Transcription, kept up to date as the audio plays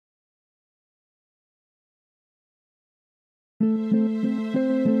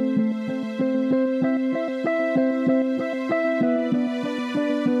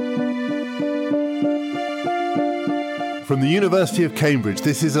From the University of Cambridge,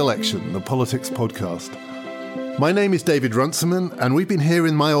 this is Election, the politics podcast. My name is David Runciman, and we've been here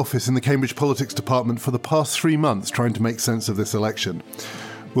in my office in the Cambridge Politics Department for the past 3 months trying to make sense of this election.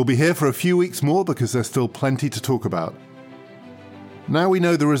 We'll be here for a few weeks more because there's still plenty to talk about. Now we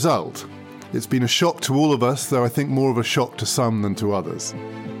know the result. It's been a shock to all of us, though I think more of a shock to some than to others.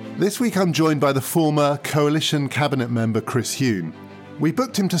 This week I'm joined by the former Coalition Cabinet member Chris Huhne. We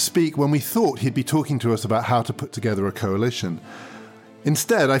booked him to speak when we thought he'd be talking to us about how to put together a coalition.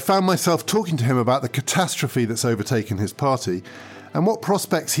 Instead, I found myself talking to him about the catastrophe that's overtaken his party and what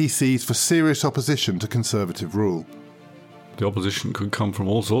prospects he sees for serious opposition to Conservative rule. The opposition could come from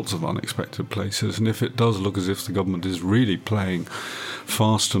all sorts of unexpected places, and if it does look as if the government is really playing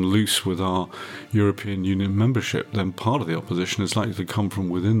fast and loose with our European Union membership, then part of the opposition is likely to come from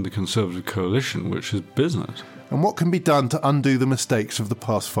within the Conservative coalition, which is business. And what can be done to undo the mistakes of the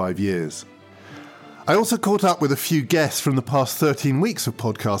past 5 years. I also caught up with a few guests from the past 13 weeks of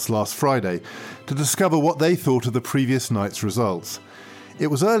podcasts last Friday to discover what they thought of the previous night's results. It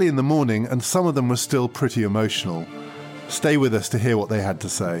was early in the morning and some of them were still pretty emotional. Stay with us to hear what they had to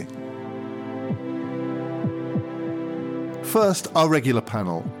say. First, our regular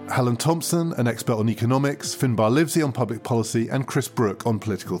panel. Helen Thompson, an expert on economics, Finbar Livesey on public policy, and Chris Brooke on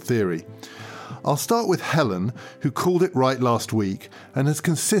political theory. I'll start with Helen, who called it right last week and has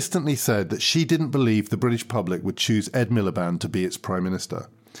consistently said that she didn't believe the British public would choose Ed Miliband to be its Prime Minister.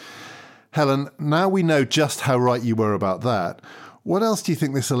 Helen, now we know just how right you were about that. What else do you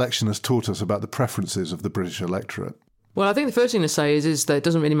think this election has taught us about the preferences of the British electorate? Well, I think the first thing to say is that it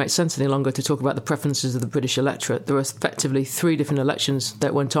doesn't really make sense any longer to talk about the preferences of the British electorate. There are effectively 3 different elections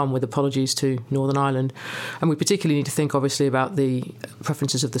that went on, with apologies to Northern Ireland. And we particularly need to think, obviously, about the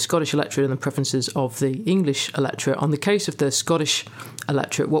preferences of the Scottish electorate and the preferences of the English electorate. On the case of the Scottish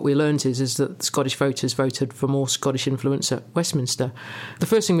electorate, what we learned is that Scottish voters voted for more Scottish influence at Westminster. The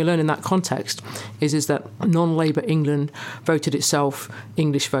first thing we learn in that context is that non-Labour England voted itself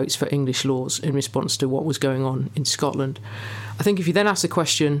English votes for English laws in response to what was going on in Scotland. I think if you then ask the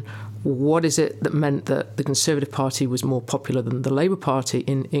question, what is it that meant that the Conservative Party was more popular than the Labour Party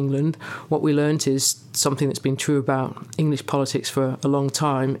in England, what we learned is something that's been true about English politics for a long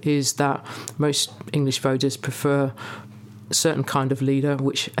time, is that most English voters prefer a certain kind of leader,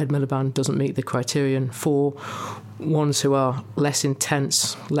 which Ed Miliband doesn't meet the criterion for, ones who are less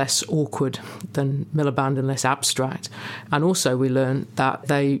intense, less awkward than Miliband and less abstract. And also we learn that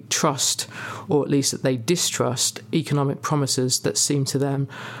they trust, or at least that they distrust, economic promises that seem to them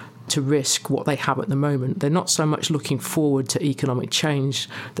to risk what they have at the moment. They're not so much looking forward to economic change,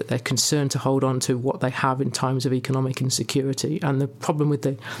 that they're concerned to hold on to what they have in times of economic insecurity. And the problem with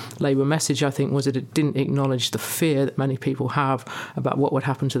the Labour message, I think, was that it didn't acknowledge the fear that many people have about what would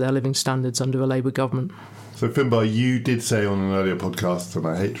happen to their living standards under a Labour government. So, Finbar, you did say on an earlier podcast, and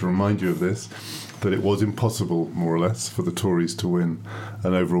I hate to remind you of this, that it was impossible, more or less, for the Tories to win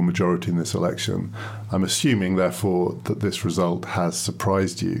an overall majority in this election. I'm assuming, therefore, that this result has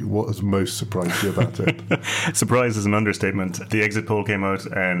surprised you. What has most surprised you about it? Surprise is an understatement. The exit poll came out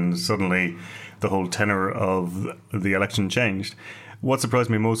and suddenly the whole tenor of the election changed. What surprised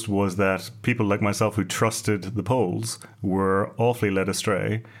me most was that people like myself who trusted the polls were awfully led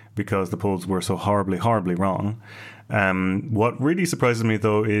astray because the polls were so horribly, horribly wrong. What really surprises me,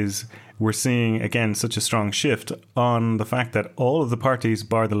 though, is we're seeing, again, such a strong shift on the fact that all of the parties,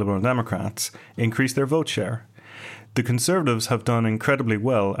 bar the Liberal Democrats, increased their vote share. The Conservatives have done incredibly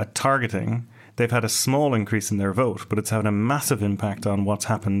well at targeting. They've had a small increase in their vote, but it's had a massive impact on what's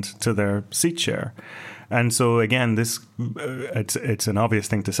happened to their seat share. And so, again, it's an obvious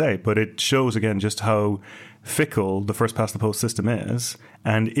thing to say, but it shows, again, just how fickle the first-past-the-post system is.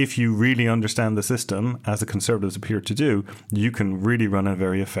 And if you really understand the system, as the Conservatives appear to do, you can really run a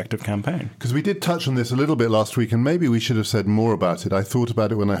very effective campaign. Because we did touch on this a little bit last week, and maybe we should have said more about it. I thought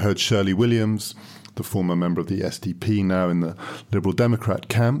about it when I heard Shirley Williams, the former member of the SDP, now in the Liberal Democrat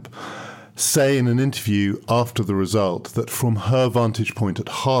camp, say in an interview after the result that from her vantage point at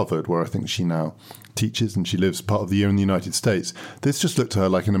Harvard, where I think she now teaches and she lives part of the year in the United States, this just looked to her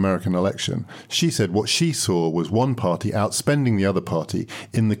like an American election. She said what she saw was one party outspending the other party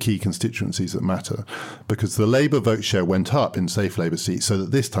in the key constituencies that matter, because the Labour vote share went up in safe Labour seats, so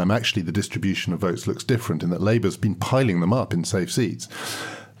that this time actually the distribution of votes looks different in that Labour's been piling them up in safe seats.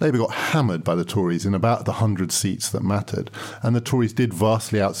 Labour got hammered by the Tories in about the 100 seats that mattered, and the Tories did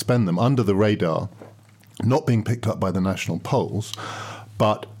vastly outspend them under the radar, not being picked up by the national polls,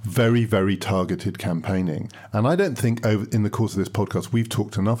 but very, very targeted campaigning. And I don't think in the course of this podcast we've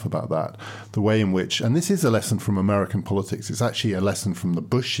talked enough about that, the way in which, and this is a lesson from American politics, it's actually a lesson from the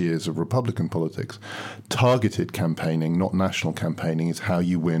Bush years of Republican politics. Targeted campaigning, not national campaigning, is how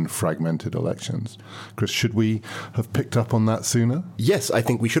you win fragmented elections. Chris, should we have picked up on that sooner? Yes, I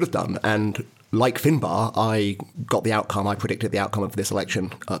think we should have done. And like Finbar, I predicted the outcome of this election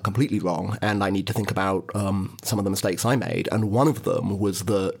completely wrong, and I need to think about some of the mistakes I made. And one of them was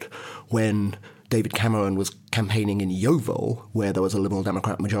that when David Cameron was campaigning in Yeovil, where there was a Liberal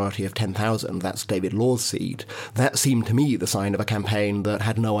Democrat majority of 10,000, that's David Law's seat, that seemed to me the sign of a campaign that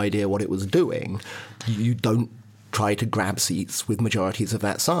had no idea what it was doing. You don't try to grab seats with majorities of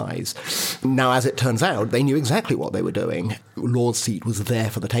that size. Now, as it turns out, they knew exactly what they were doing. Law's seat was there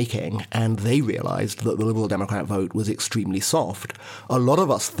for the taking, and they realised that the Liberal Democrat vote was extremely soft. A lot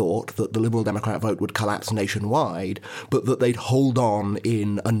of us thought that the Liberal Democrat vote would collapse nationwide, but that they'd hold on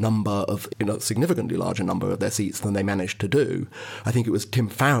in a significantly larger number of their seats than they managed to do. I think it was Tim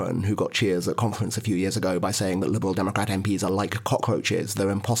Farron who got cheers at a conference a few years ago by saying that Liberal Democrat MPs are like cockroaches, they're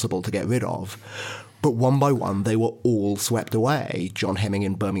impossible to get rid of. But one by one, they were all swept away. John Hemming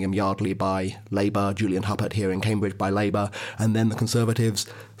in Birmingham Yardley by Labour, Julian Huppert here in Cambridge by Labour, and then the Conservatives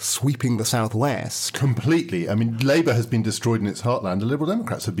sweeping the South West. Completely. I mean, Labour has been destroyed in its heartland. The Liberal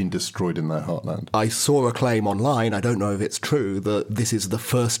Democrats have been destroyed in their heartland. I saw a claim online, I don't know if it's true, that this is the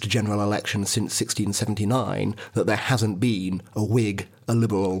first general election since 1679 that there hasn't been a Whig, a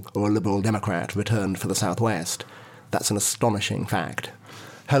Liberal, or a Liberal Democrat returned for the South West. That's an astonishing fact.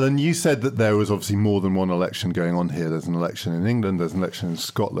 Helen, you said that there was obviously more than one election going on here. There's an election in England, there's an election in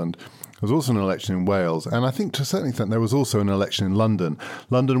Scotland. There was also an election in Wales, and I think to a certain extent there was also an election in London.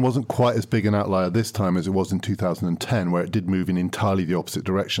 London wasn't quite as big an outlier this time as it was in 2010, where it did move in entirely the opposite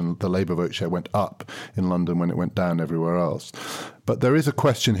direction. The Labour vote share went up in London when it went down everywhere else. But there is a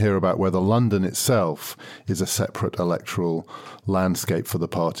question here about whether London itself is a separate electoral landscape for the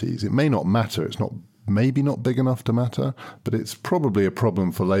parties. It may not matter, maybe not big enough to matter, but it's probably a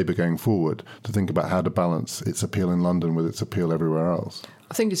problem for Labour going forward to think about how to balance its appeal in London with its appeal everywhere else.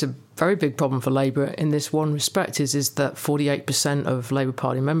 I think it's a very big problem for Labour in this one respect is that 48% of Labour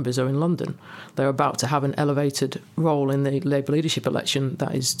Party members are in London. They're about to have an elevated role in the Labour leadership election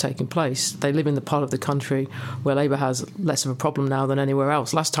that is taking place. They live in the part of the country where Labour has less of a problem now than anywhere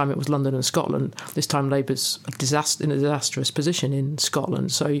else. Last time it was London and Scotland. This time Labour's in a disastrous position in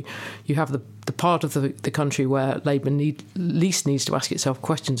Scotland. So you have the part of the country where Labour least needs to ask itself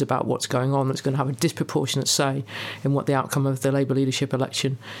questions about what's going on, that's going to have a disproportionate say in what the outcome of the Labour leadership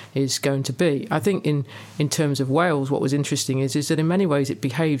election is going to be. I think in terms of Wales, what was interesting is that in many ways it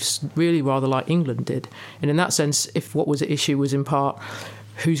behaves really rather like England did. And in that sense, if what was at issue was in part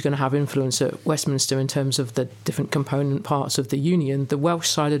who's going to have influence at Westminster in terms of the different component parts of the union, the Welsh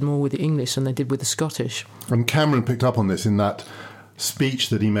sided more with the English than they did with the Scottish. And Cameron picked up on this in that speech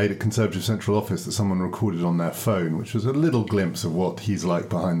that he made at Conservative Central Office that someone recorded on their phone, which was a little glimpse of what he's like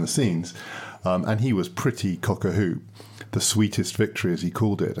behind the scenes. And he was pretty cock-a-hoop. The sweetest victory, as he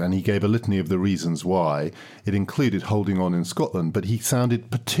called it, and he gave a litany of the reasons why. It included holding on in Scotland, but he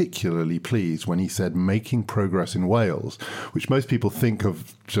sounded particularly pleased when he said making progress in Wales, which most people think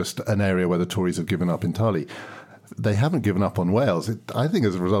of just an area where the Tories have given up entirely. They haven't given up on Wales. I think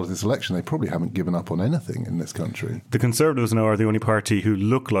as a result of this election, they probably haven't given up on anything in this country. The Conservatives now are the only party who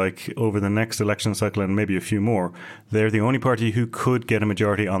look like, over the next election cycle and maybe a few more, they're the only party who could get a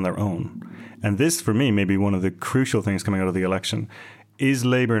majority on their own. And this, for me, may be one of the crucial things coming out of the election. Is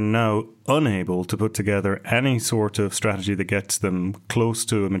Labour now unable to put together any sort of strategy that gets them close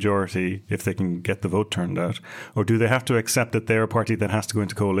to a majority if they can get the vote turned out? Or do they have to accept that they're a party that has to go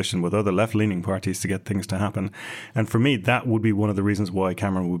into coalition with other left-leaning parties to get things to happen? And for me, that would be one of the reasons why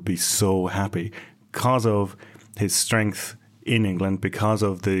Cameron would be so happy, because of his strength in England, because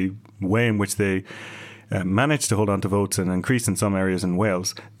of the way in which they managed to hold on to votes and increase in some areas in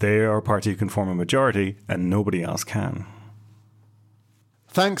Wales. They are a party who can form a majority and nobody else can.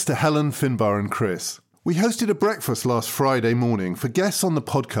 Thanks to Helen, Finbar and Chris. We hosted a breakfast last Friday morning for guests on the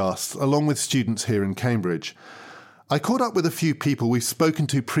podcast along with students here in Cambridge. I caught up with a few people we've spoken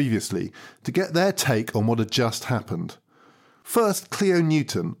to previously to get their take on what had just happened. First, Cleo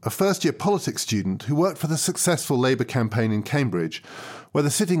Newton, a first-year politics student who worked for the successful Labour campaign in Cambridge, where the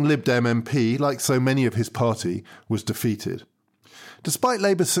sitting Lib Dem MP, like so many of his party, was defeated. Despite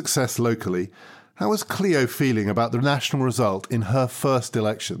Labour's success locally, how was Cleo feeling about the national result in her first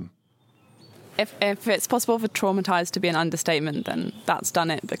election? If it's possible for traumatised to be an understatement, then that's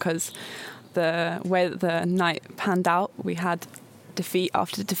done it, because the way that the night panned out, we had defeat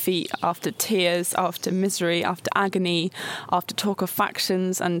after defeat, after tears, after misery, after agony, after talk of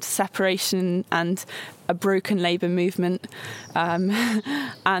factions and separation and a broken Labour movement,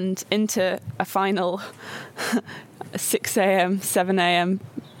 and into a final 6 a.m., 7 a.m.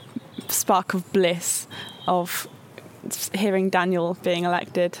 spark of bliss of hearing Daniel being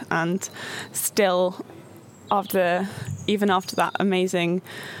elected, and still even after that amazing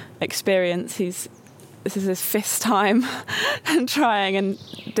experience, this is his fifth time trying, and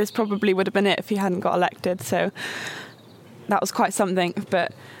this probably would have been it if he hadn't got elected. So that was quite something.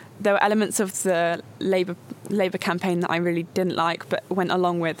 But there were elements of the Labour campaign that I really didn't like, but went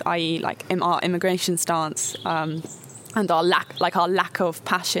along with, i.e., like our immigration stance. And our lack of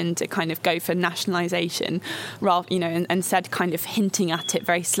passion to kind of go for nationalisation, rather, and instead kind of hinting at it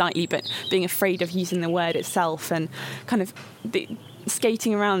very slightly, but being afraid of using the word itself, and kind of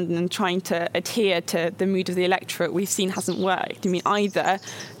skating around and trying to adhere to the mood of the electorate, we've seen hasn't worked. I mean, either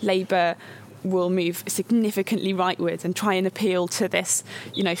Labour will move significantly rightwards and try and appeal to this,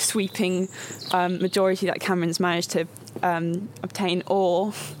 sweeping majority that Cameron's managed to obtain,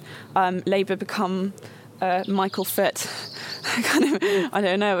 or Labour become Michael Foot, kind of, I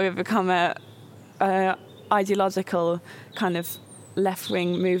don't know, we've become a ideological kind of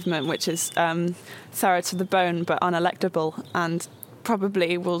left-wing movement, which is thorough to the bone but unelectable, and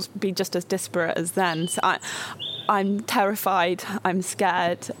probably will be just as disparate as then. So I'm terrified, I'm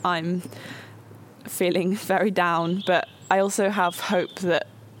scared, I'm feeling very down, but I also have hope that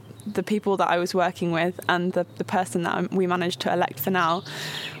the people that I was working with and the person that we managed to elect for now,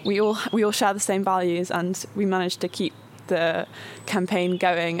 we all share the same values, and we managed to keep the campaign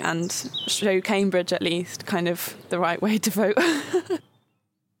going and show Cambridge at least kind of the right way to vote.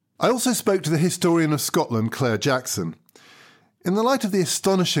 I also spoke to the historian of Scotland, Claire Jackson. In the light of the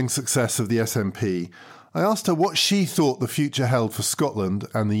astonishing success of the SNP, I asked her what she thought the future held for Scotland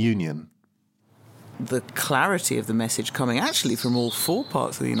and the Union. The clarity of the message coming actually from all four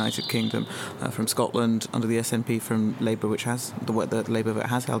parts of the United Kingdom, from Scotland under the SNP, from Labour, which has the Labour vote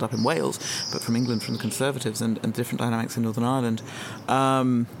has held up in Wales, but from England, from the Conservatives, and different dynamics in Northern Ireland.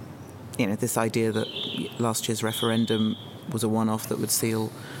 This idea that last year's referendum was a one-off that would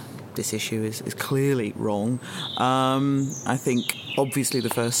seal this issue is clearly wrong. I think obviously the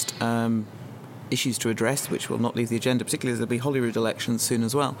first issues to address, which will not leave the agenda, particularly as there'll be Holyrood elections soon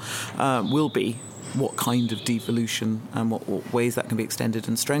as well, will be what kind of devolution and what ways that can be extended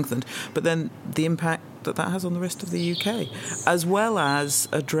and strengthened, but then the impact that has on the rest of the UK, as well as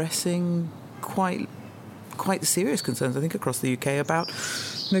addressing quite serious concerns, I think, across the UK about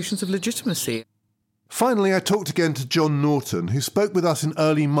notions of legitimacy. Finally, I talked again to John Norton, who spoke with us in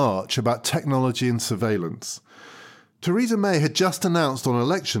early March about technology and surveillance. Theresa May had just announced on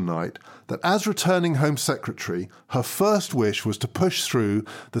election night that as returning Home Secretary, her first wish was to push through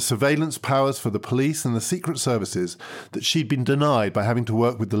the surveillance powers for the police and the secret services that she'd been denied by having to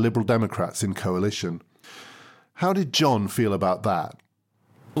work with the Liberal Democrats in coalition. How did John feel about that?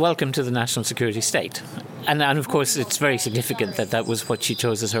 Welcome to the national security state. And of course, it's very significant that was what she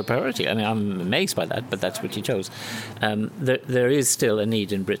chose as her priority. I mean, I'm amazed by that, but that's what she chose. There is still a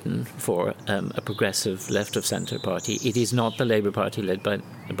need in Britain for a progressive left-of-centre party. It is not the Labour Party led by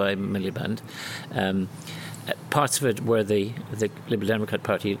Miliband. Parts of it were the Liberal Democrat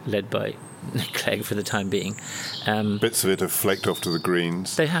Party led by Nick Clegg for the time being. Bits of it have flaked off to the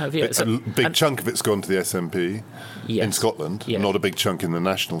Greens. They have, yes. A big chunk of it's gone to the SNP in Scotland. Yes. Not a big chunk in the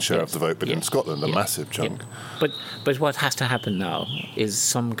national share of the vote, but in Scotland, a massive chunk. Yeah. But what has to happen now is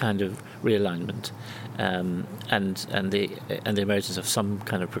some kind of realignment and the emergence of some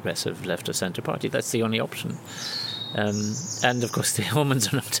kind of progressive left of centre party. That's the only option. And of course, the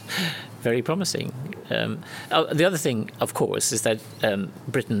omens are not very promising. The other thing, of course, is that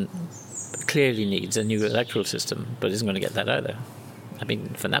Britain clearly needs a new electoral system, but isn't going to get that either. I mean,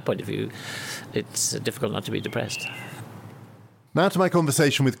 from that point of view, it's difficult not to be depressed. Now to my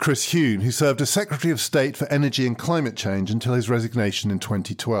conversation with Chris Huhne, who served as Secretary of State for Energy and Climate Change until his resignation in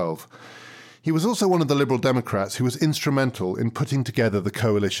 2012. He was also one of the Liberal Democrats who was instrumental in putting together the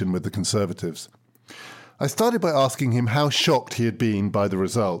coalition with the Conservatives. I started by asking him how shocked he had been by the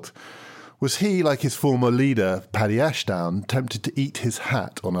result. Was he, like his former leader, Paddy Ashdown, tempted to eat his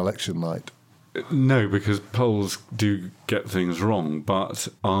hat on election night? No, because polls do get things wrong, but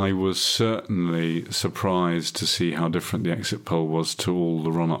I was certainly surprised to see how different the exit poll was to all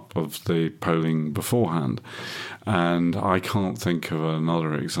the run-up of the polling beforehand. And I can't think of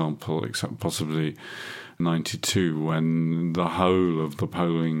another example, except possibly 92, when the whole of the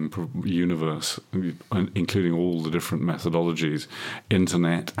polling universe, including all the different methodologies,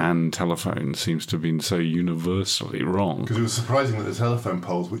 internet and telephone, seems to have been so universally wrong. Because it was surprising that the telephone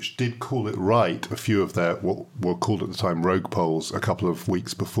polls, which did call it right, a few of their, what were called at the time, rogue polls, a couple of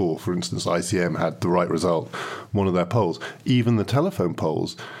weeks before, for instance, ICM had the right result, one of their polls. Even the telephone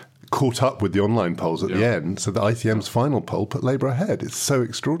polls caught up with the online polls at the end, so the ICM's final poll put Labour ahead. It's so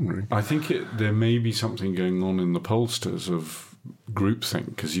extraordinary. I think there may be something going on in the pollsters of groupthink,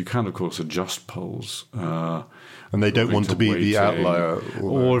 because you can, of course, adjust polls. And they don't want to be the outlier.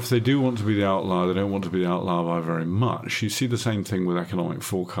 Or if they do want to be the outlier, they don't want to be the outlier by very much. You see the same thing with economic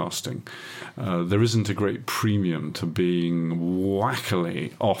forecasting. There isn't a great premium to being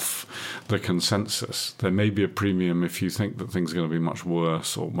wackily off the consensus. There may be a premium if you think that things are going to be much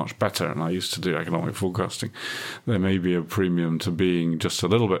worse or much better, and I used to do economic forecasting. There may be a premium to being just a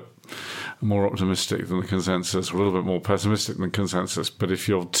little bit more optimistic than the consensus, or a little bit more pessimistic than consensus. But if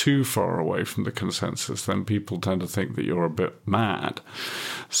you're too far away from the consensus, then people tend to think that you're a bit mad.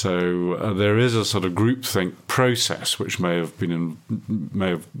 So there is a sort of groupthink process which may have been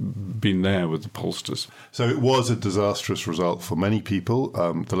there with the pollsters. So it was a disastrous result for many people,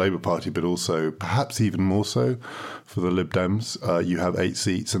 the Labour Party, but also perhaps even more so for the Lib Dems. You have 8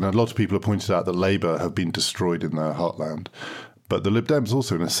 seats, and a lot of people have pointed out that Labour have been destroyed in their heartland. But the Lib Dems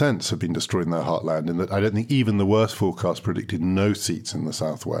also, in a sense, have been destroyed in their heartland, in that I don't think even the worst forecast predicted no seats in the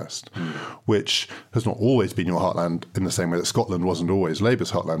southwest, which has not always been your heartland in the same way that Scotland wasn't always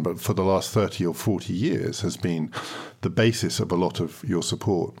Labour's heartland, but for the last 30 or 40 years has been the basis of a lot of your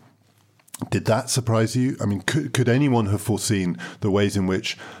support. Did that surprise you? I mean, could anyone have foreseen the ways in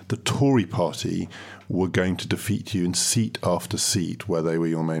which the Tory party were going to defeat you in seat after seat where they were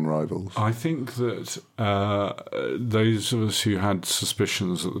your main rivals? I think that those of us who had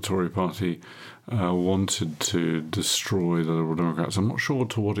suspicions that the Tory party wanted to destroy the Liberal Democrats, I'm not sure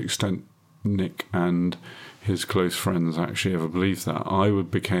to what extent Nick and his close friends actually ever believed that. I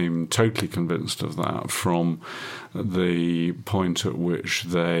became totally convinced of that from the point at which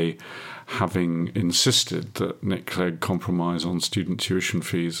they, having insisted that Nick Clegg compromise on student tuition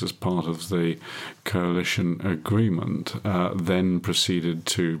fees as part of the coalition agreement, then proceeded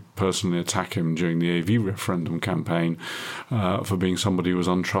to personally attack him during the AV referendum campaign for being somebody who was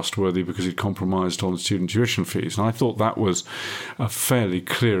untrustworthy because he'd compromised on student tuition fees. And I thought that was a fairly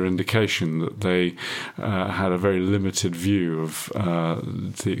clear indication that they had a very limited view of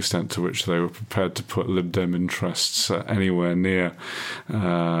the extent to which they were prepared to put Lib Dem interests anywhere near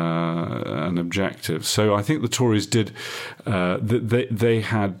an objective. So I think the Tories did, they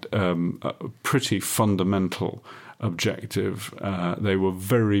had a pretty fundamental objective. They were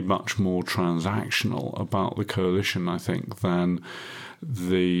very much more transactional about the coalition, I think, than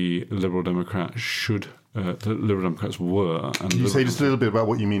the Liberal Democrats the Liberal Democrats were. And Can you say just a little bit about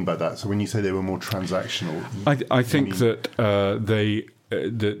what you mean by that? So when you say they were more transactional... I think that they...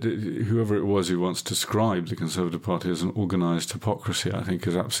 whoever it was who once described the Conservative Party as an organised hypocrisy, I think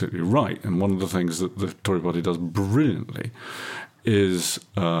is absolutely right. And one of the things that the Tory party does brilliantly is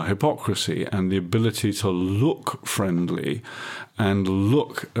hypocrisy and the ability to look friendly and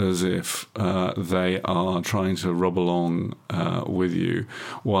look as if they are trying to rub along with you,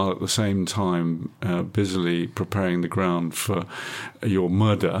 while at the same time busily preparing the ground for your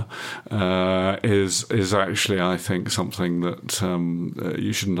murder, is actually, I think, something that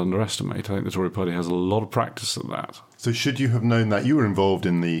you shouldn't underestimate. I think the Tory party has a lot of practice at that. So should you have known that? You were involved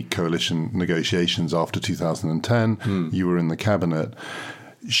in the coalition negotiations after 2010. You were in the cabinet.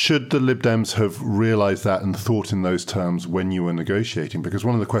 Should the Lib Dems have realised that and thought in those terms when you were negotiating? Because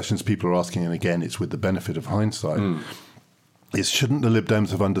one of the questions people are asking, and again, it's with the benefit of hindsight, is shouldn't the Lib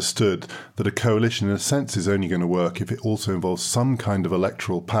Dems have understood that a coalition, in a sense, is only going to work if it also involves some kind of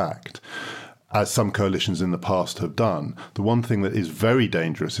electoral pact? As some coalitions in the past have done. The one thing that is very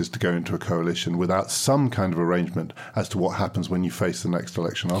dangerous is to go into a coalition without some kind of arrangement as to what happens when you face the next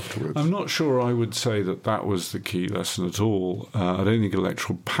election afterwards. I'm not sure I would say that that was the key lesson at all. I don't think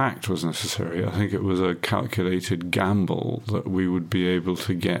electoral pact was necessary. I think it was a calculated gamble that we would be able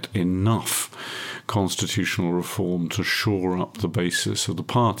to get enough constitutional reform to shore up the basis of the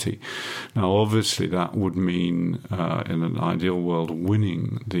party. Now, obviously, that would mean, in an ideal world,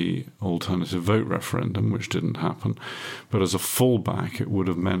 winning the alternative vote referendum, which didn't happen. But as a fallback, it would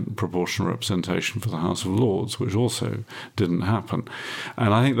have meant proportional representation for the House of Lords, which also didn't happen.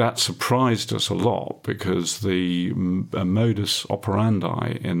 And I think that surprised us a lot, because the modus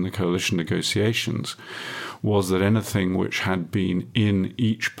operandi in the coalition negotiations was that anything which had been in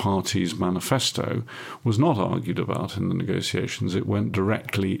each party's manifesto manifesto was not argued about in the negotiations. It went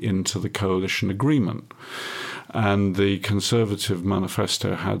directly into the coalition agreement. And the Conservative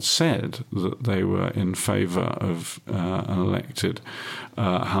manifesto had said that they were in favour of an elected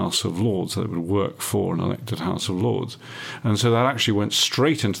House of Lords. They would work for an elected House of Lords. And so that actually went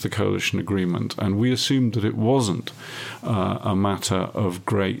straight into the coalition agreement. And we assumed that it wasn't a matter of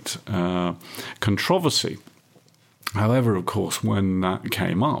great controversy. However, of course, when that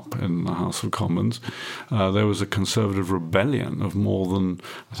came up in the House of Commons, there was a Conservative rebellion of more than,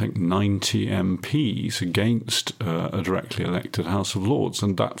 I think, 90 MPs against a directly elected House of Lords,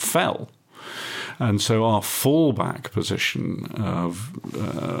 and that fell. And so our fallback position of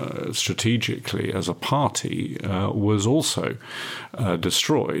strategically as a party was also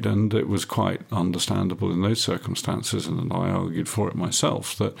destroyed, and it was quite understandable in those circumstances, and I argued for it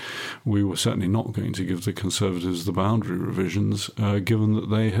myself, that we were certainly not going to give the Conservatives the boundary revisions, given that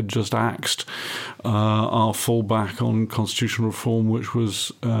they had just axed our fallback on constitutional reform, which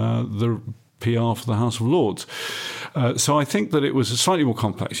was the PR for the House of Lords. So I think that it was slightly more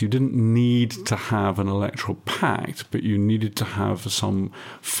complex. You didn't need to have an electoral pact, but you needed to have some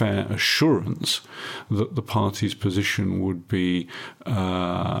fair assurance that the party's position would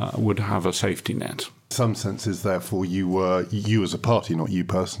have a safety net. In some senses, therefore, you as a party, not you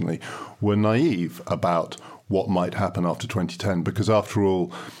personally, were naive about what might happen after 2010, because after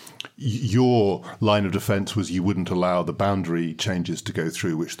all, your line of defence was you wouldn't allow the boundary changes to go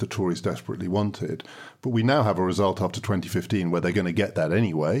through, which the Tories desperately wanted. But we now have a result after 2015 where they're going to get that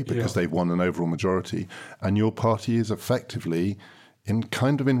anyway because they've won an overall majority, and your party is effectively in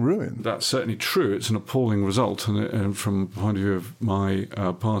ruin. That's certainly true. It's an appalling result, and from the point of view of my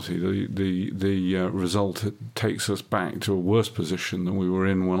party, the result takes us back to a worse position than we were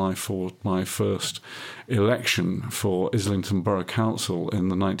in when I fought my first election for Islington Borough Council in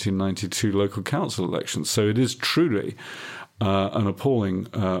the 1992 local council elections. So it is truly an appalling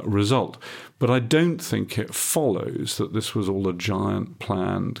result. But I don't think it follows that this was all a giant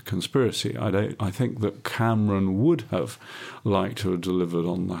planned conspiracy. I think that Cameron would have liked to have delivered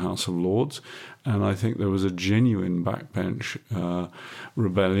on the House of Lords, and I think there was a genuine backbench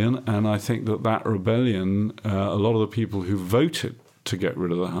rebellion, and I think that rebellion, a lot of the people who voted to get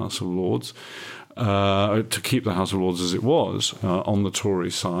rid of the House of Lords, to keep the House of Lords as it was on the Tory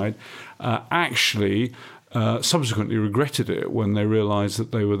side, actually subsequently regretted it when they realised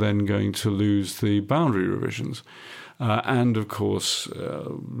that they were then going to lose the boundary revisions. And, of course,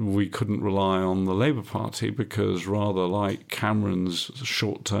 we couldn't rely on the Labour Party because, rather like Cameron's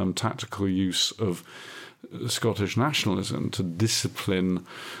short-term tactical use of Scottish nationalism to discipline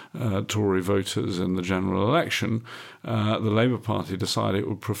Tory voters in the general election, the Labour Party decided it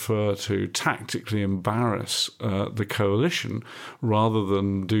would prefer to tactically embarrass the coalition rather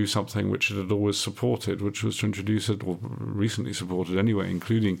than do something which it had always supported, which was to introduce it, or recently supported anyway,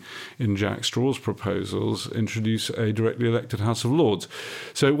 including in Jack Straw's proposals, introduce a directly elected House of Lords.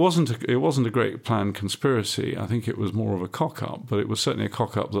 So it wasn't a great planned conspiracy. I think it was more of a cock-up, but it was certainly a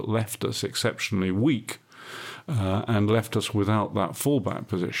cock-up that left us exceptionally weak. And left us without that fallback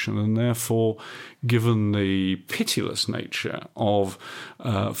position. And therefore, given the pitiless nature of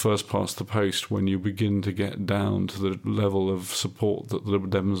first past the post, when you begin to get down to the level of support that the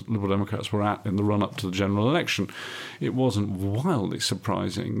Liberal Democrats were at in the run-up to the general election, it wasn't wildly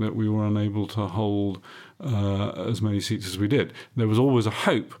surprising that we were unable to hold as many seats as we did. There was always a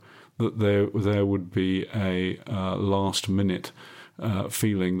hope that there would be a last-minute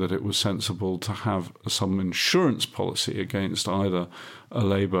feeling that it was sensible to have some insurance policy against either a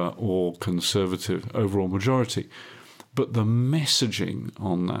Labour or Conservative overall majority. But the messaging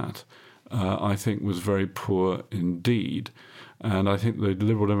on that, I think, was very poor indeed. And I think the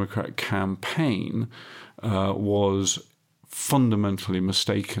Liberal Democrat campaign was fundamentally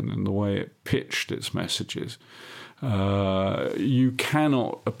mistaken in the way it pitched its messages. You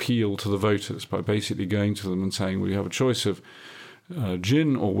cannot appeal to the voters by basically going to them and saying, well, you have a choice of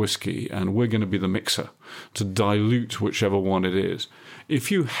gin or whiskey, and we're going to be the mixer to dilute whichever one it is.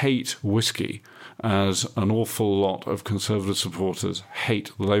 If you hate whiskey, as an awful lot of Conservative supporters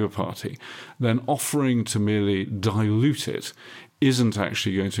hate the Labour Party, then offering to merely dilute it isn't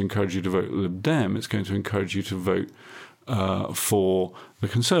actually going to encourage you to vote Lib Dem. It's going to encourage you to vote for the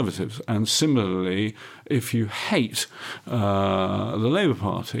Conservatives. And similarly, if you hate the Labour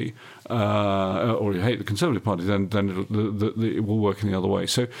Party or you hate the Conservative Party, then it will work in the other way.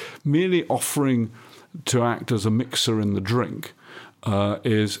 So merely offering to act as a mixer in the drink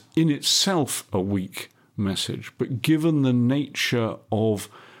is in itself a weak message. But given the nature of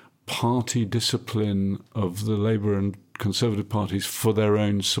party discipline of the Labour and Conservative parties for their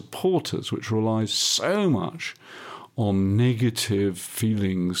own supporters, which relies so much on negative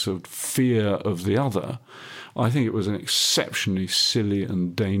feelings of fear of the other, I think it was an exceptionally silly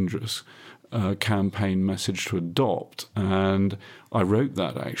and dangerous campaign message to adopt. And I wrote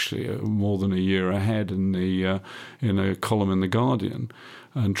that actually more than a year ahead in a column in The Guardian,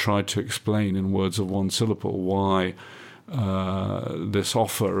 and tried to explain in words of one syllable why this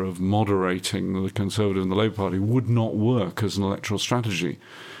offer of moderating the Conservative and the Labour Party would not work as an electoral strategy.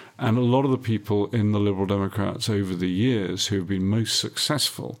 And a lot of the people in the Liberal Democrats over the years who have been most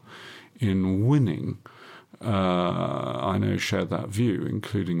successful in winning, I know, share that view,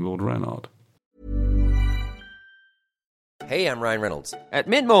 including Lord Reynard. Hey, I'm Ryan Reynolds. At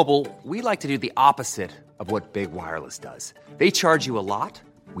Mint Mobile, we like to do the opposite of what Big Wireless does. They charge you a lot,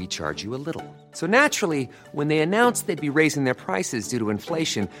 we charge you a little. So naturally, when they announced they'd be raising their prices due to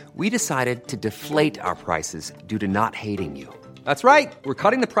inflation, we decided to deflate our prices due to not hating you. That's right. We're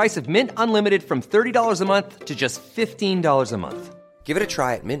cutting the price of Mint Unlimited from $30 a month to just $15 a month. Give it a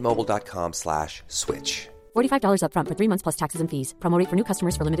try at mintmobile.com/switch. $45 up front for 3 months plus taxes and fees. Promo rate for new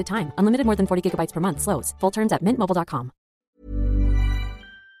customers for limited time. Unlimited more than 40 gigabytes per month. Slows full terms at mintmobile.com.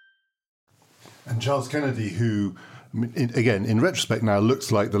 And Charles Kennedy, who, again, in retrospect now, looks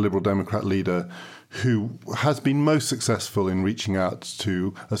like the Liberal Democrat leader who has been most successful in reaching out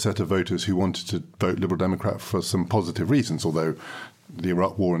to a set of voters who wanted to vote Liberal Democrat for some positive reasons, although the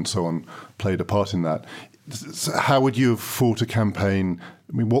Iraq War and so on played a part in that. So how would you have fought a campaign?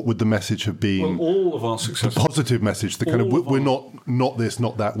 I mean, what would the message have been? Well, all of our successful... The positive message, the kind of, we're not this,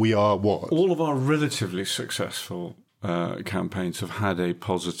 not that, we are what? All of our relatively successful campaigns have had a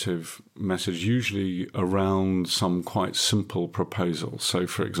positive message, usually around some quite simple proposal. So,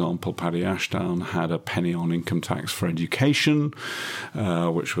 for example, Paddy Ashdown had a penny on income tax for education,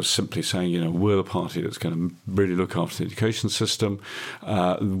 which was simply saying, we're the party that's going to really look after the education system.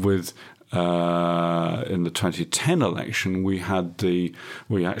 In the 2010 election, we actually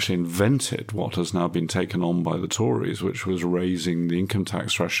invented what has now been taken on by the Tories, which was raising the income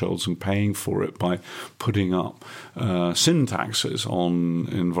tax thresholds and paying for it by putting up sin taxes on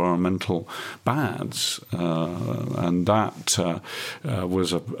environmental bads. And that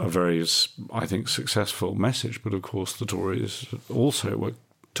was a very, I think, successful message. But of course, the Tories also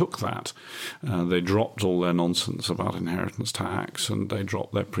took that. They dropped all their nonsense about inheritance tax, and they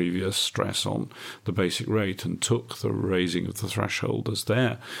dropped their previous stress on the basic rate and took the raising of the threshold as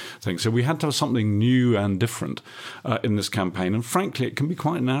their thing. So we had to have something new and different in this campaign. And frankly, it can be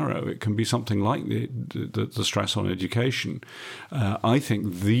quite narrow. It can be something like the stress on education. I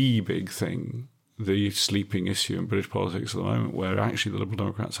think the big thing, the sleeping issue in British politics at the moment, where actually the Liberal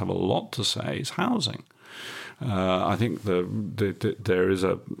Democrats have a lot to say, is housing. I think there is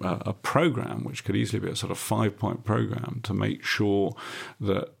a programme which could easily be a sort of 5-point programme to make sure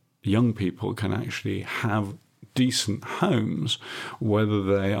that young people can actually have decent homes, whether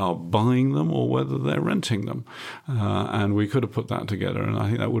they are buying them or whether they're renting them. And we could have put that together, and I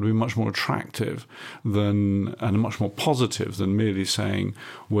think that would be much more attractive and much more positive than merely saying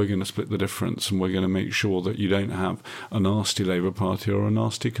we're going to split the difference and we're going to make sure that you don't have a nasty Labour Party or a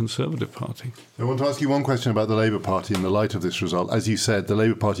nasty Conservative Party. I want to ask you one question about the Labour Party in the light of this result. As you said, the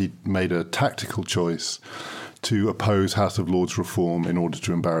Labour Party made a tactical choice to oppose House of Lords reform in order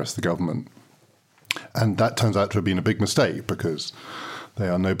to embarrass the government. And that turns out to have been a big mistake, because they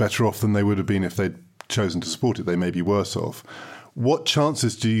are no better off than they would have been if they'd chosen to support it. They may be worse off. What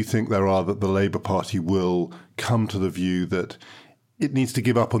chances do you think there are that the Labour Party will come to the view that it needs to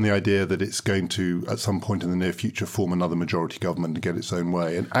give up on the idea that it's going to, at some point in the near future, form another majority government and get its own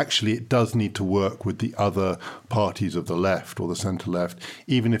way? And actually it does need to work with the other parties of the left or the centre-left,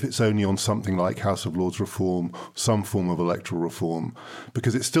 even if it's only on something like House of Lords reform, some form of electoral reform,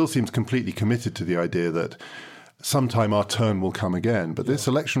 because it still seems completely committed to the idea that sometime our turn will come again. But this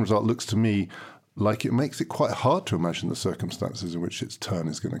election result looks to me like it makes it quite hard to imagine the circumstances in which its turn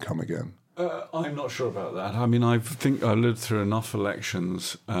is going to come again. I'm not sure about that. I mean, I think I lived through enough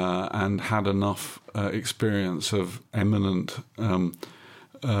elections and had enough experience of eminent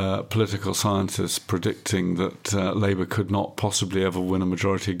political scientists predicting that Labour could not possibly ever win a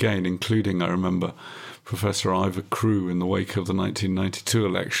majority again, including, I remember, Professor Ivor Crewe in the wake of the 1992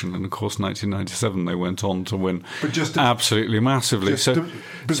 election. And, of course, 1997 they went on to win absolutely massively. So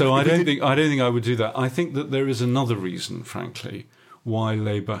I don't think I would do that. I think that there is another reason, frankly, why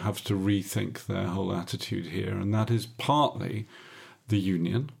Labour have to rethink their whole attitude here, and that is partly the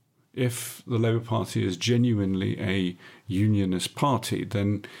union. If the Labour Party is genuinely a unionist party,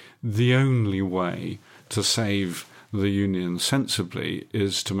 then the only way to save the Union sensibly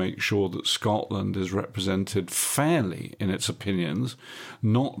is to make sure that Scotland is represented fairly in its opinions,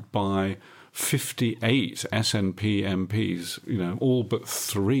 not by 58 SNP MPs, all but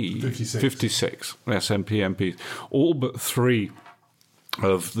 56 SNP MPs, all but 3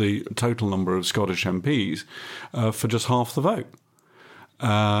 of the total number of Scottish MPs for just half the vote.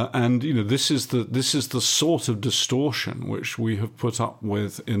 And this is the sort of distortion which we have put up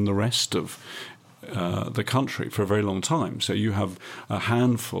with in the rest of the country for a very long time. So you have a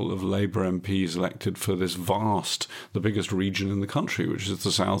handful of Labour MPs elected for this the biggest region in the country, which is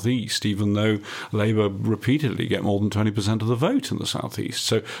the South East, even though Labour repeatedly get more than 20% of the vote in the South East.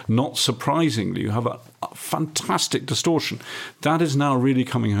 So not surprisingly, you have a fantastic distortion. That is now really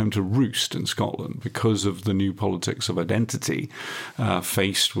coming home to roost in Scotland because of the new politics of identity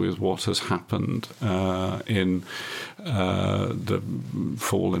faced with what has happened in the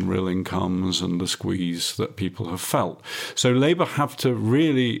fall in real incomes and the squeeze that people have felt. So Labour have to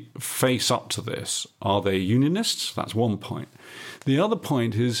really face up to this. Are they unionists? That's one point. The other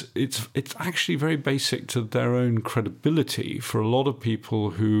point is it's actually very basic to their own credibility for a lot of people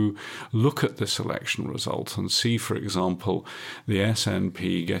who look at this election result and see, for example, the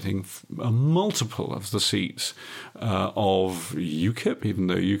SNP getting a multiple of the seats of UKIP, even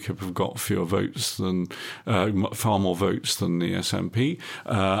though UKIP have got far more votes than the SNP.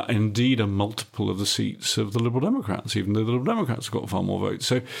 Indeed, a multiple of the seats of the Liberal Democrats, even though the Liberal Democrats have got far more votes.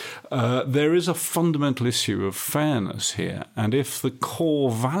 So there is a fundamental issue of fairness here, and if the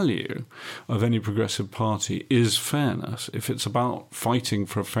core value of any progressive party is fairness, if it's about fighting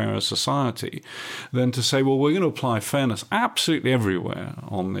for a fairer society, then to say, well, we're going to apply fairness absolutely everywhere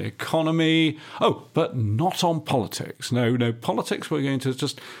on the economy, but not on politics. No, politics, we're going to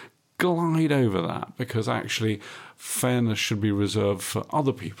just glide over that because actually fairness should be reserved for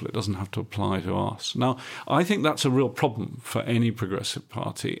other people. It doesn't have to apply to us. Now, I think that's a real problem for any progressive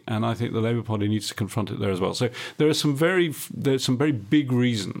party, and I think the Labour Party needs to confront it there as well. So there's some very big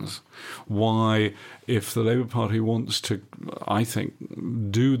reasons why, if the Labour Party wants to, I think,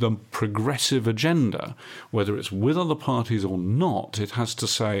 do the progressive agenda, whether it's with other parties or not, it has to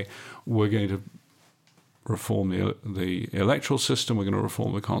say we're going to reform the electoral system, we're going to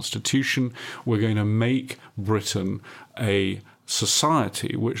reform the constitution, we're going to make Britain a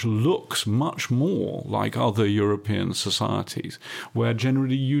society which looks much more like other European societies, where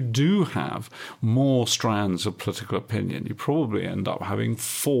generally you do have more strands of political opinion. You probably end up having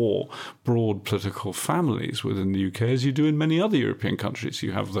 4 broad political families within the UK, as you do in many other European countries.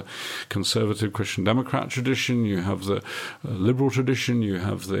 You have the conservative Christian Democrat tradition, you have the liberal tradition, you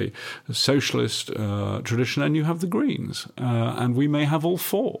have the socialist tradition, and you have the Greens. And we may have all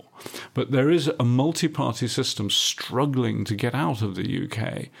 4. But there is a multi-party system struggling to get out of the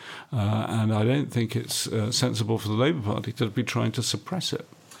UK, and I don't think it's sensible for the Labour Party to be trying to suppress it.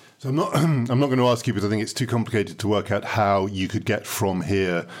 So I'm not going to ask you, because I think it's too complicated to work out how you could get from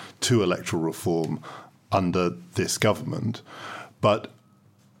here to electoral reform under this government. But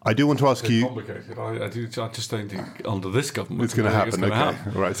I do want to ask you. Complicated. I just don't think under this government it's going to happen.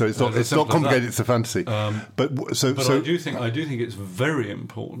 Okay, right. So it's not complicated. It's a fantasy. But I do think it's very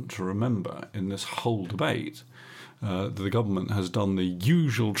important to remember in this whole debate that the government has done the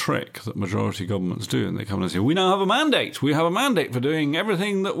usual trick that majority governments do, and they come and say, "We now have a mandate. We have a mandate for doing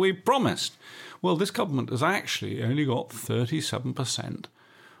everything that we promised." Well, this government has actually only got 37%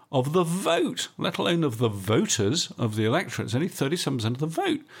 of the vote, let alone of the voters of the electorate. It's only 37% of the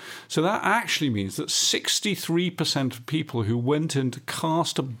vote. So that actually means that 63% of people who went in to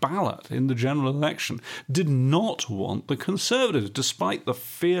cast a ballot in the general election did not want the Conservatives, despite the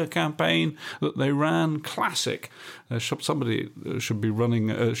fear campaign that they ran. Classic. Somebody should be writing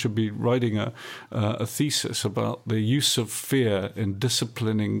a thesis about the use of fear in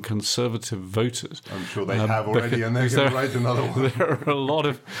disciplining Conservative voters. I'm sure they have already, and they're going to write another one. There are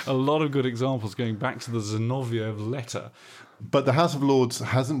a lot of good examples going back to the Zinoviev letter. But the House of Lords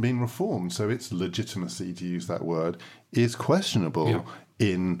hasn't been reformed, so its legitimacy, to use that word, is questionable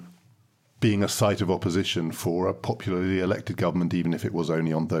in being a site of opposition for a popularly elected government, even if it was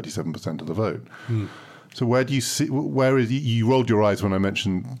only on 37% of the vote. So where do you see? You rolled your eyes when I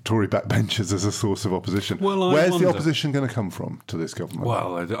mentioned Tory backbenchers as a source of opposition. Well, where's the opposition going to come from to this government?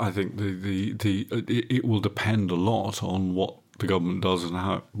 Well, I think it will depend a lot on what the government does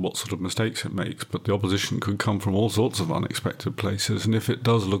and what sort of mistakes it makes, but the opposition could come from all sorts of unexpected places. And if it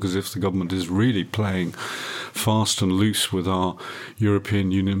does look as if the government is really playing fast and loose with our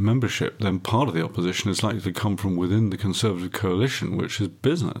European Union membership, then part of the opposition is likely to come from within the Conservative coalition, which is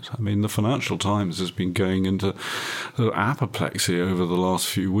business. I mean, the Financial Times has been going into apoplexy over the last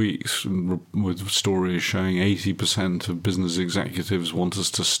few weeks with stories showing 80% of business executives want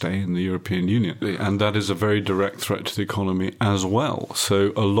us to stay in the European Union. And that is a very direct threat to the economy as well.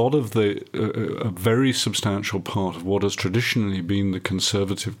 So a lot of a very substantial part of what has traditionally been the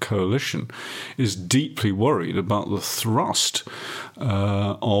Conservative coalition is deeply worried about the thrust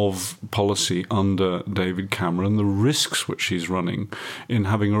of policy under David Cameron, the risks which he's running in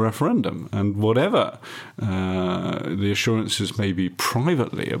having a referendum. And whatever the assurances may be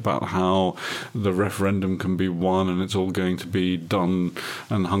privately about how the referendum can be won and it's all going to be done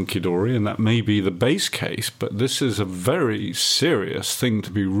and hunky-dory, and that may be the base case, but this is a very serious thing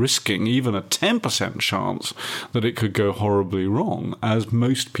to be risking even a 10% chance that it could go horribly wrong, as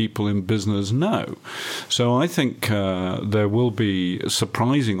most people in business know. So I think there will be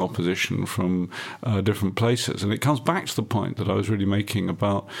surprising opposition from different places. And it comes back to the point that I was really making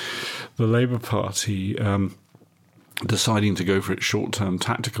about the Labour Party deciding to go for its short-term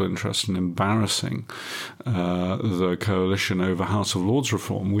tactical interest and embarrassing the coalition over House of Lords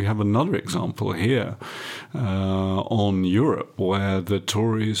reform. We have another example here on Europe where the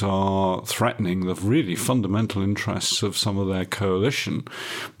Tories are threatening the really fundamental interests of some of their coalition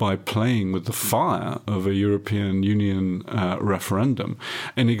by playing with the fire of a European Union referendum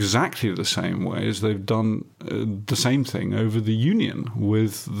in exactly the same way as they've done the same thing over the Union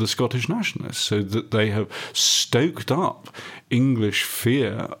with the Scottish Nationalists, so that they have stoked up English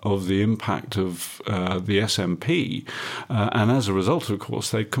fear of the impact of the SNP, and as a result, of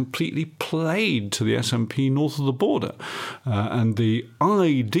course, they've completely played to the SNP north of the border. And the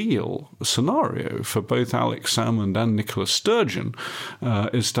ideal scenario for both Alex Salmond and Nicola Sturgeon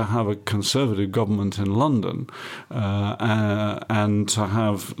is to have a Conservative government in London and to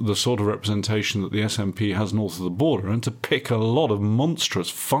have the sort of representation that the SNP has north of the border, and to pick a lot of monstrous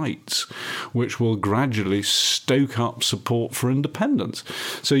fights which will gradually stoke up support for independence.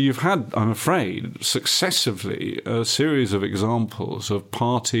 So you've had, I'm afraid, successively a series of examples of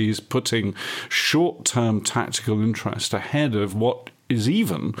parties putting short-term tactical interest ahead of what is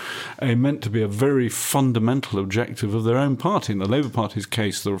even meant to be a very fundamental objective of their own party. In the Labour Party's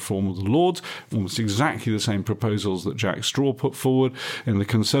case, the reform of the Lords, almost exactly the same proposals that Jack Straw put forward. In the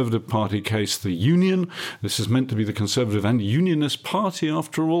Conservative Party case, the Union. This is meant to be the Conservative and Unionist Party,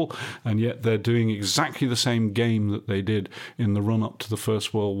 after all, and yet they're doing exactly the same game that they did in the run-up to the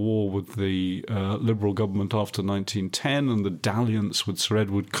First World War with the Liberal government after 1910 and the dalliance with Sir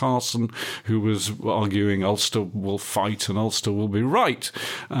Edward Carson, who was arguing Ulster will fight and Ulster will be right.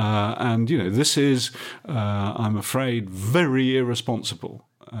 And, you know, this is, I'm afraid, very irresponsible.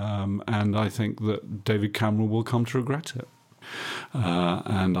 And I think that David Cameron will come to regret it.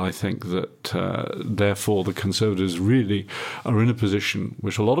 And I think that, therefore, the Conservatives really are in a position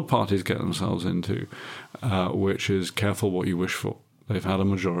which a lot of parties get themselves into, which is careful what you wish for. They've had a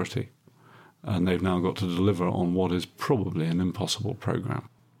majority, and they've now got to deliver on what is probably an impossible programme.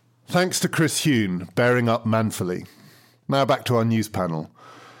 Thanks to Chris Huhne, bearing up manfully. Now back to our news panel.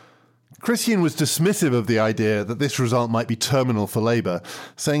 Chris Huhne was dismissive of the idea that this result might be terminal for Labour,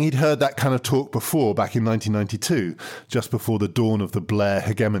 saying he'd heard that kind of talk before, back in 1992, just before the dawn of the Blair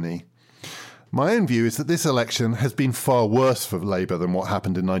hegemony. My own view is that this election has been far worse for Labour than what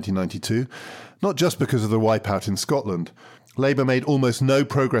happened in 1992, not just because of the wipeout in Scotland. Labour made almost no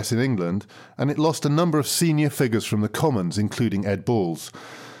progress in England, and it lost a number of senior figures from the Commons, including Ed Balls.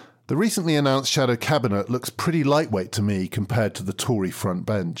 The recently announced shadow cabinet looks pretty lightweight to me compared to the Tory front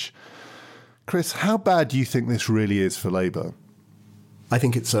bench. Chris, how bad do you think this really is for Labour? I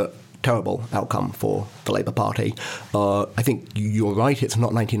think it's a terrible outcome for the Labour Party. I think you're right, it's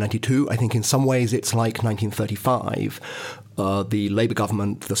not 1992. I think in some ways it's like 1935. The Labour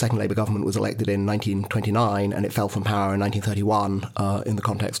government, the second Labour government, was elected in 1929 and it fell from power in 1931 in the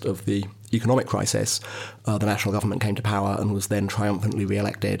context of the economic crisis. The National government came to power and was then triumphantly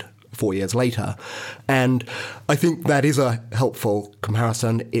re-elected 4 years later. And I think that is a helpful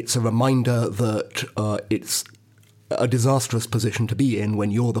comparison. It's a reminder that it's a disastrous position to be in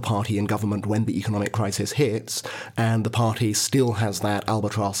when you're the party in government when the economic crisis hits, and the party still has that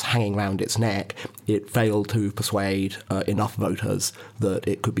albatross hanging round its neck. It failed to persuade enough voters that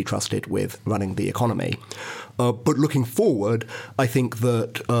it could be trusted with running the economy. But looking forward, I think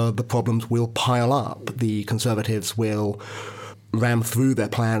that the problems will pile up. The Conservatives will ram through their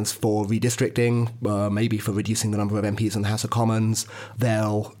plans for redistricting, maybe for reducing the number of MPs in the House of Commons.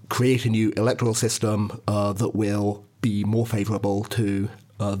 They'll create a new electoral system that will be more favourable to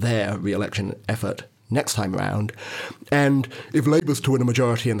their re-election effort next time round. And if Labour's to win a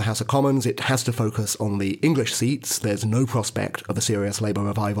majority in the House of Commons, it has to focus on the English seats. There's no prospect of a serious Labour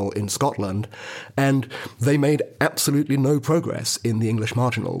revival in Scotland. And they made absolutely no progress in the English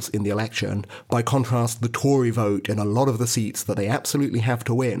marginals in the election. By contrast, the Tory vote in a lot of the seats that they absolutely have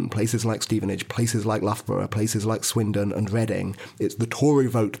to win, places like Stevenage, places like Loughborough, places like Swindon and Reading, it's the Tory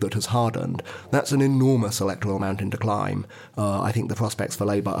vote that has hardened. That's an enormous electoral mountain to climb. I think the prospects for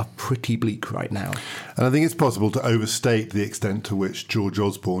Labour are pretty bleak right now. And I think it's possible to overstate the extent to which George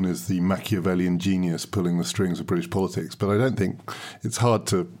Osborne is the Machiavellian genius pulling the strings of British politics, but I don't think it's hard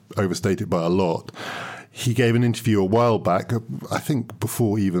to overstate it by a lot. He gave an interview a while back, I think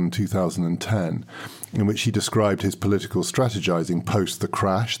before even 2010, in which he described his political strategizing post the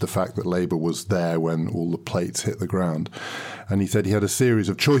crash, the fact that Labour was there when all the plates hit the ground. And he said he had a series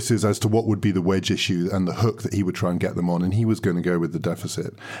of choices as to what would be the wedge issue and the hook that he would try and get them on, and he was going to go with the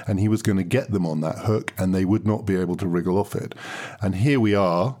deficit. And he was going to get them on that hook, and they would not be able to wriggle off it. And here we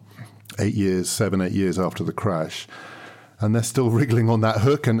are, 8 years after the crash, and they're still wriggling on that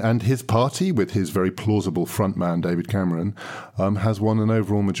hook. And his party, with his very plausible frontman, David Cameron, has won an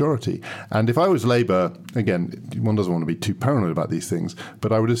overall majority. And if I was Labour, again, one doesn't want to be too paranoid about these things,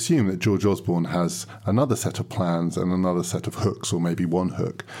 but I would assume that George Osborne has another set of plans and another set of hooks, or maybe one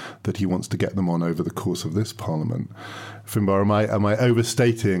hook, that he wants to get them on over the course of this Parliament. Finbar, am I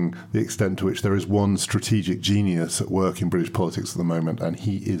overstating the extent to which there is one strategic genius at work in British politics at the moment, and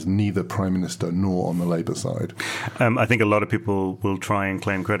he is neither Prime Minister nor on the Labour side? I think a lot of people will try and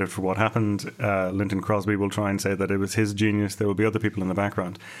claim credit for what happened. Linton Crosby will try and say that it was his genius. There will be other people in the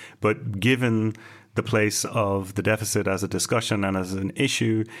background. But given the place of the deficit as a discussion and as an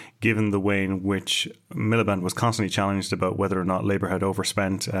issue, given the way in which Miliband was constantly challenged about whether or not Labour had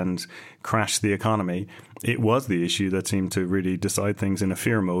overspent and crashed the economy, it was the issue that seemed to really decide things in a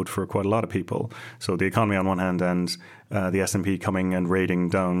fear mode for quite a lot of people. So the economy on one hand and the SNP coming and raiding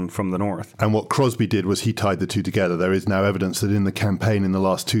down from the north. And what Crosby did was he tied the two together. There is now evidence that in the campaign in the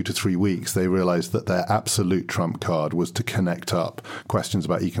last 2 to 3 weeks, they realised that their absolute trump card was to connect up questions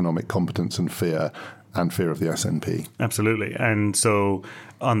about economic competence and fear of the SNP. Absolutely. And so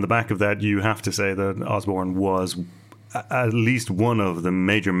on the back of that, you have to say that Osborne was at least one of the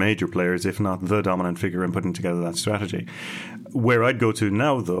major players, if not the dominant figure in putting together that strategy. Where I'd go to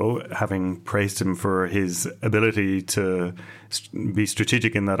now, though, having praised him for his ability to be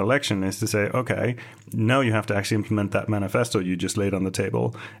strategic in that election, is to say, okay, now you have to actually implement that manifesto you just laid on the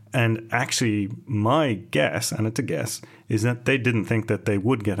table. And actually, my guess, and it's a guess, is that they didn't think that they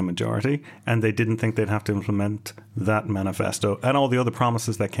would get a majority, and they didn't think they'd have to implement that manifesto and all the other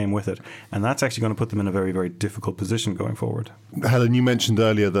promises that came with it. And that's actually going to put them in a very, very difficult position going forward. Helen, you mentioned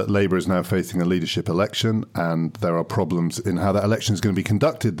earlier that Labour is now facing a leadership election, and there are problems in how that election is going to be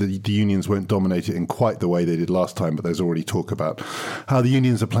conducted. The unions won't dominate it in quite the way they did last time, but there's already talk about how the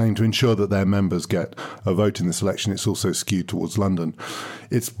unions are planning to ensure that their members get a vote in this election. It's also skewed towards London.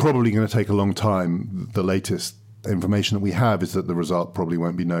 It's probably going to take a long time. The latest information that we have is that the result probably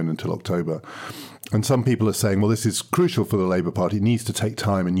won't be known until October. And some people are saying, well, this is crucial for the Labour Party. It needs to take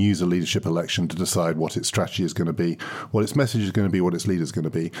time and use a leadership election to decide what its strategy is going to be, what its message is going to be, what its leader is going to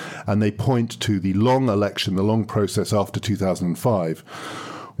be. And they point to the long election, the long process after 2005,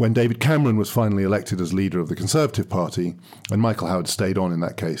 when David Cameron was finally elected as leader of the Conservative Party, and Michael Howard stayed on in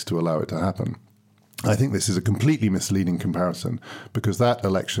that case to allow it to happen. I think this is a completely misleading comparison, because that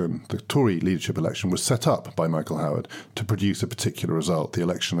election, the Tory leadership election, was set up by Michael Howard to produce a particular result, the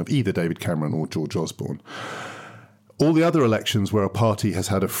election of either David Cameron or George Osborne. All the other elections where a party has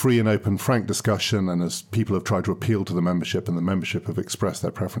had a free and open, frank discussion, and as people have tried to appeal to the membership and the membership have expressed their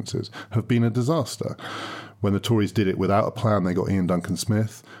preferences, have been a disaster. When the Tories did it without a plan, they got Ian Duncan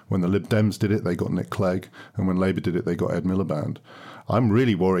Smith. When the Lib Dems did it, they got Nick Clegg. And when Labour did it, they got Ed Miliband. I'm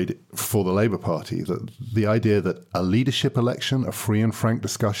really worried for the Labour Party that the idea that a leadership election, a free and frank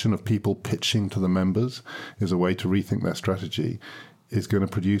discussion of people pitching to the members, is a way to rethink their strategy, is going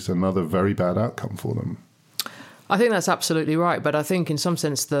to produce another very bad outcome for them. I think that's absolutely right, but I think in some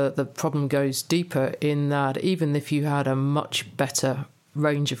sense the problem goes deeper in that even if you had a much better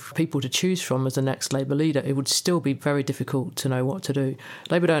range of people to choose from as the next Labour leader, it would still be very difficult to know what to do.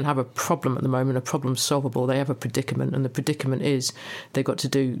 Labour don't have a problem at the moment, a problem solvable. They have a predicament, and the predicament is they've got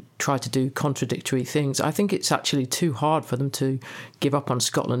to try to do contradictory things. I think it's actually too hard for them to give up on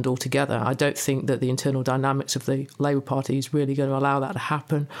Scotland altogether. I don't think that the internal dynamics of the Labour Party is really going to allow that to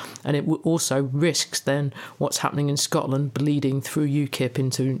happen, and it also risks then what's happening in Scotland bleeding through UKIP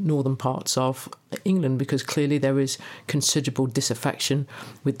into northern parts of England, because clearly there is considerable disaffection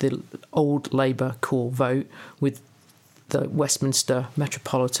with the old Labour core vote with the Westminster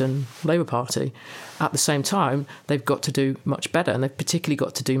Metropolitan Labour Party. At the same time, they've got to do much better, and they've particularly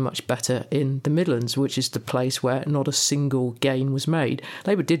got to do much better in the Midlands, which is the place where not a single gain was made.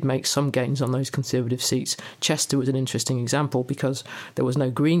 Labour did make some gains on those Conservative seats. Chester was an interesting example because there was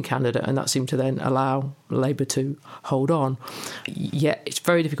no Green candidate, and that seemed to then allow Labour to hold on. Yet it's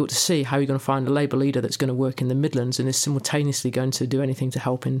very difficult to see how you're going to find a Labour leader that's going to work in the Midlands and is simultaneously going to do anything to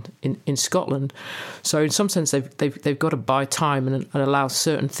help in Scotland. So in some sense, they've got to buy time and allow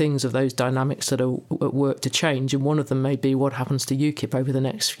certain things of those dynamics that are at work to change, and one of them may be what happens to UKIP over the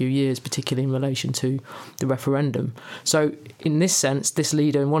next few years, particularly in relation to the referendum. So in this sense, this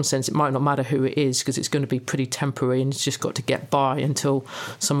leader, in one sense, it might not matter who it is because it's going to be pretty temporary, and it's just got to get by until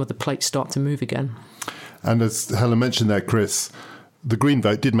some of the plates start to move again. And as Helen mentioned there, Chris, the Green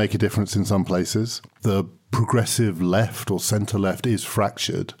vote did make a difference in some places. The progressive left or centre left is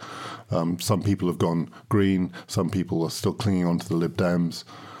fractured. Some people have gone Green, some people are still clinging on to the Lib Dems,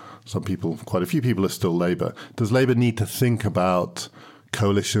 quite a few people are still Labour. Does Labour need to think about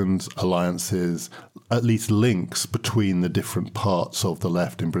coalitions, alliances, at least links between the different parts of the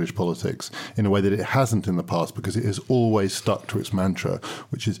left in British politics in a way that it hasn't in the past, because it has always stuck to its mantra,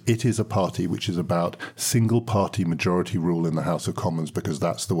 which is it is a party which is about single-party majority rule in the House of Commons, because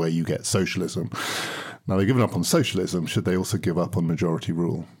that's the way you get socialism. Now, they've given up on socialism. Should they also give up on majority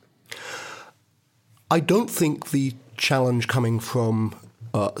rule? I don't think the challenge coming from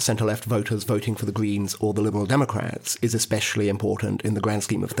centre-left voters voting for the Greens or the Liberal Democrats is especially important in the grand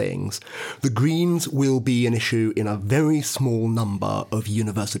scheme of things. The Greens will be an issue in a very small number of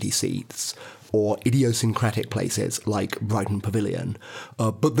university seats or idiosyncratic places like Brighton Pavilion,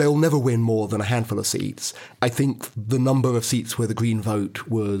 but they'll never win more than a handful of seats. I think the number of seats where the Green vote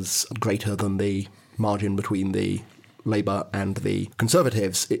was greater than the margin between the Labour and the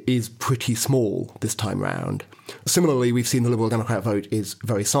Conservatives is pretty small this time round. Similarly, we've seen the Liberal Democrat vote is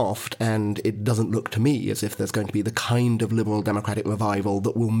very soft, and it doesn't look to me as if there's going to be the kind of Liberal Democratic revival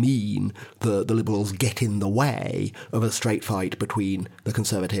that will mean the Liberals get in the way of a straight fight between the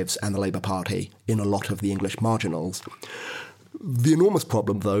Conservatives and the Labour Party in a lot of the English marginals. The enormous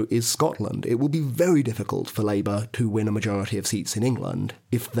problem, though, is Scotland. It will be very difficult for Labour to win a majority of seats in England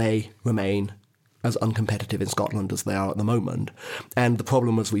if they remain as uncompetitive in Scotland as they are at the moment. And the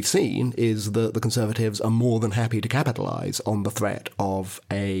problem, as we've seen, is that the Conservatives are more than happy to capitalise on the threat of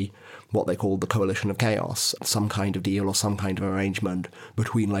what they call the coalition of chaos, some kind of deal or some kind of arrangement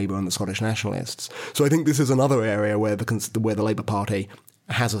between Labour and the Scottish nationalists. So I think this is another area where the Labour Party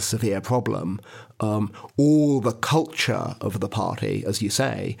has a severe problem. All the culture of the party, as you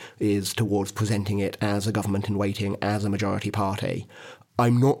say, is towards presenting it as a government in waiting, as a majority party.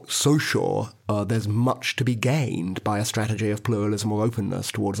 I'm not so sure there's much to be gained by a strategy of pluralism or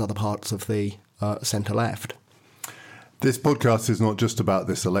openness towards other parts of the centre-left. This podcast is not just about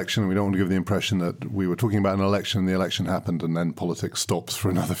this election. We don't want to give the impression that we were talking about an election, the election happened, and then politics stops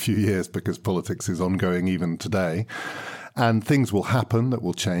for another few years, because politics is ongoing even today. And things will happen that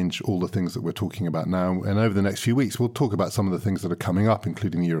will change all the things that we're talking about now. And over the next few weeks, we'll talk about some of the things that are coming up,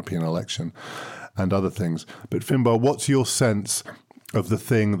 including the European election and other things. But Finbar, what's your sense of the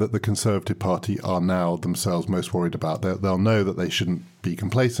thing that the Conservative Party are now themselves most worried about? They'll know that they shouldn't be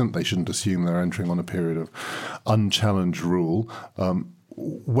complacent. They shouldn't assume they're entering on a period of unchallenged rule.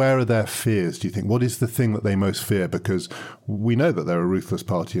 Where are their fears, do you think? What is the thing that they most fear? Because we know that they're a ruthless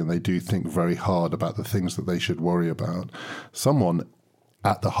party and they do think very hard about the things that they should worry about. Someone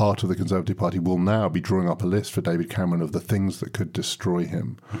at the heart of the Conservative Party will now be drawing up a list for David Cameron of the things that could destroy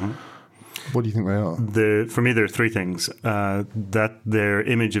him. Mm-hmm. What do you think they are? For me, there are three things. That their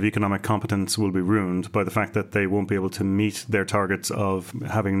image of economic competence will be ruined by the fact that they won't be able to meet their targets of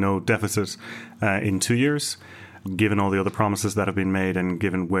having no deficit in 2 years, given all the other promises that have been made and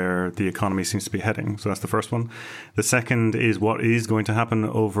given where the economy seems to be heading. So that's the first one. The second is what is going to happen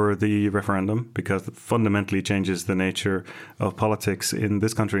over the referendum, because it fundamentally changes the nature of politics in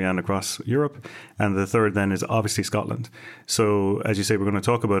this country and across Europe. And the third then is obviously Scotland. So as you say, we're going to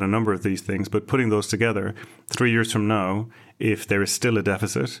talk about a number of these things, but putting those together, 3 years from now, if there is still a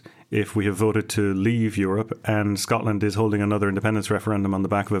deficit, if we have voted to leave Europe and Scotland is holding another independence referendum on the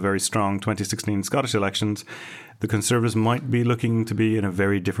back of a very strong 2016 Scottish elections, the Conservatives might be looking to be in a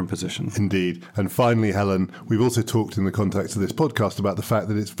very different position. Indeed. And finally, Helen, we've also talked in the context of this podcast about the fact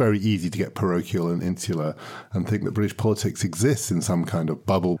that it's very easy to get parochial and insular and think that British politics exists in some kind of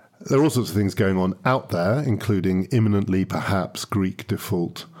bubble. There are all sorts of things going on out there, including imminently, perhaps, Greek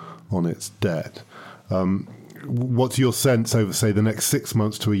default on its debt. What's your sense over, say, the next 6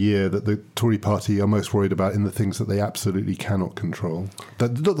 months to a year that the Tory party are most worried about in the things that they absolutely cannot control?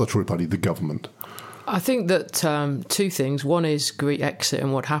 Not the Tory party, the government. I think that two things. One is Greek exit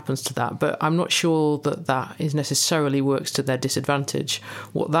and what happens to that, but I'm not sure that that is necessarily works to their disadvantage.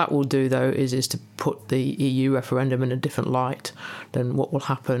 What that will do, though, is to put the EU referendum in a different light than what will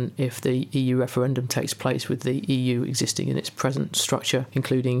happen if the EU referendum takes place with the EU existing in its present structure,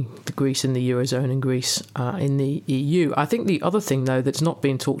 including Greece in the Eurozone and Greece in the EU. I think the other thing, though, that's not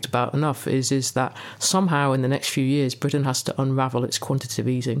being talked about enough is that somehow in the next few years, Britain has to unravel its quantitative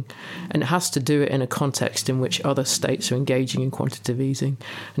easing, and it has to do it in a context in which other states are engaging in quantitative easing.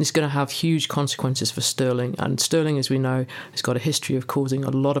 And it's going to have huge consequences for sterling. And sterling, as we know, has got a history of causing a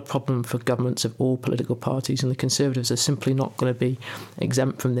lot of problem for governments of all political parties, and the Conservatives are simply not going to be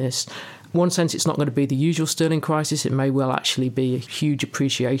exempt from this. In one sense, it's not going to be the usual sterling crisis. It may well actually be a huge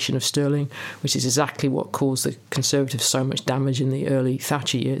appreciation of sterling, which is exactly what caused the Conservatives so much damage in the early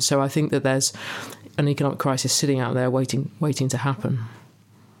Thatcher years. So I think that there's an economic crisis sitting out there waiting to happen.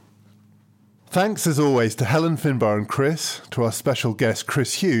 Thanks, as always, to Helen Finbar and Chris, to our special guest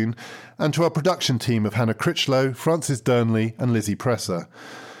Chris Huhne, and to our production team of Hannah Critchlow, Francis Durnley and Lizzie Presser.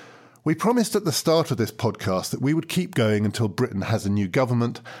 We promised at the start of this podcast that we would keep going until Britain has a new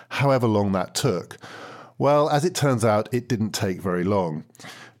government, however long that took. Well, as it turns out, it didn't take very long.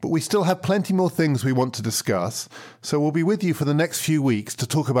 But we still have plenty more things we want to discuss, so we'll be with you for the next few weeks to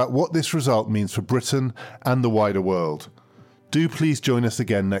talk about what this result means for Britain and the wider world. Do please join us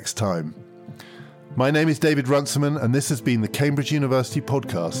again next time. My name is David Runciman, and this has been the Cambridge University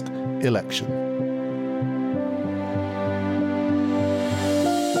podcast, Election.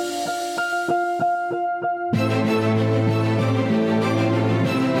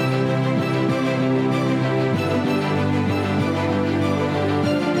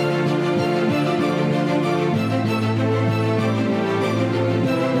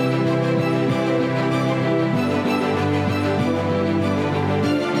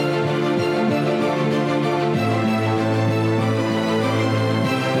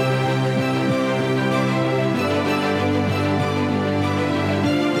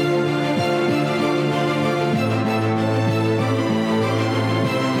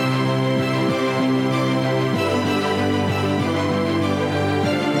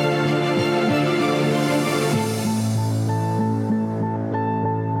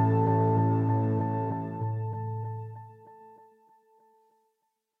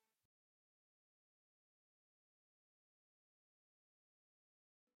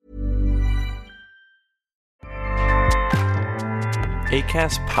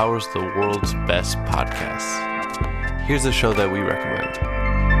 Acast powers the world's best podcasts. Here's a show that we recommend.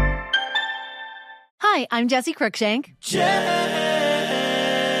 Hi, I'm Jessie Cruikshank. Jessie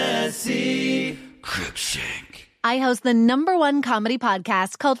Cruikshank. I host the #1 comedy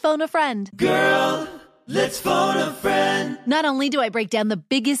podcast called Phone a Friend. Girl, let's phone a friend. Not only do I break down the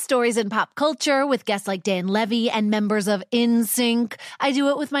biggest stories in pop culture with guests like Dan Levy and members of NSYNC, I do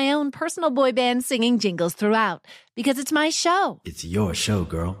it with my own personal boy band singing jingles throughout. Because it's my show. It's your show,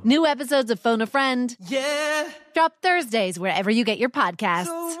 girl. New episodes of Phone a Friend. Yeah. Drop Thursdays wherever you get your podcasts.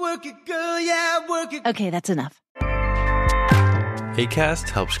 So work it, girl, yeah, work it. Okay, that's enough. Acast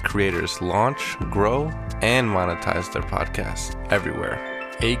helps creators launch, grow, and monetize their podcasts everywhere.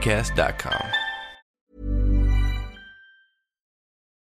 Acast.com.